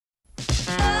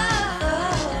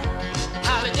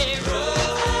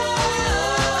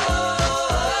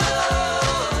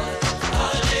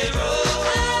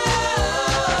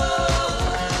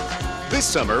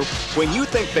summer, when you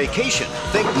think vacation,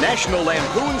 think National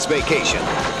Lampoon's Vacation.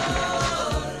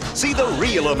 See the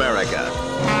real America.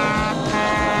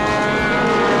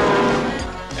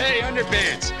 Hey,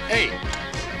 underpants. Hey,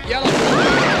 yellow.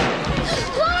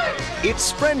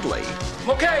 It's friendly. I'm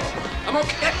okay. I'm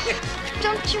okay.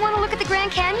 Don't you want to look at the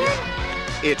Grand Canyon?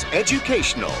 It's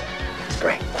educational.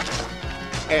 Great.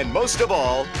 And most of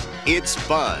all, it's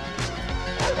fun.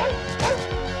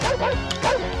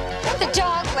 The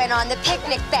dog went on the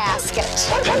picnic basket.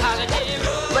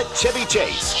 Let Chevy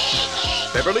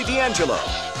chase. Beverly D'Angelo.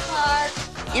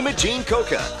 Clark. Imogene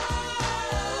Coca.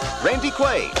 Randy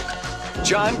Quaid.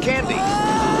 John Candy.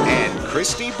 And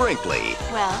Christie Brinkley.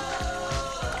 Well,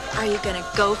 are you gonna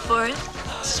go for it?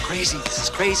 This is crazy. This is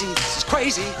crazy. This is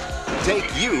crazy. Take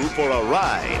you for a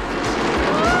ride.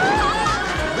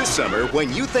 This summer,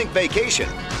 when you think vacation,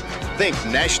 think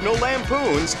National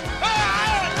Lampoon's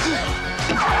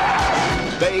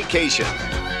Vacation.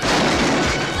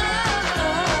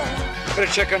 Better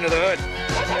check under the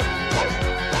hood.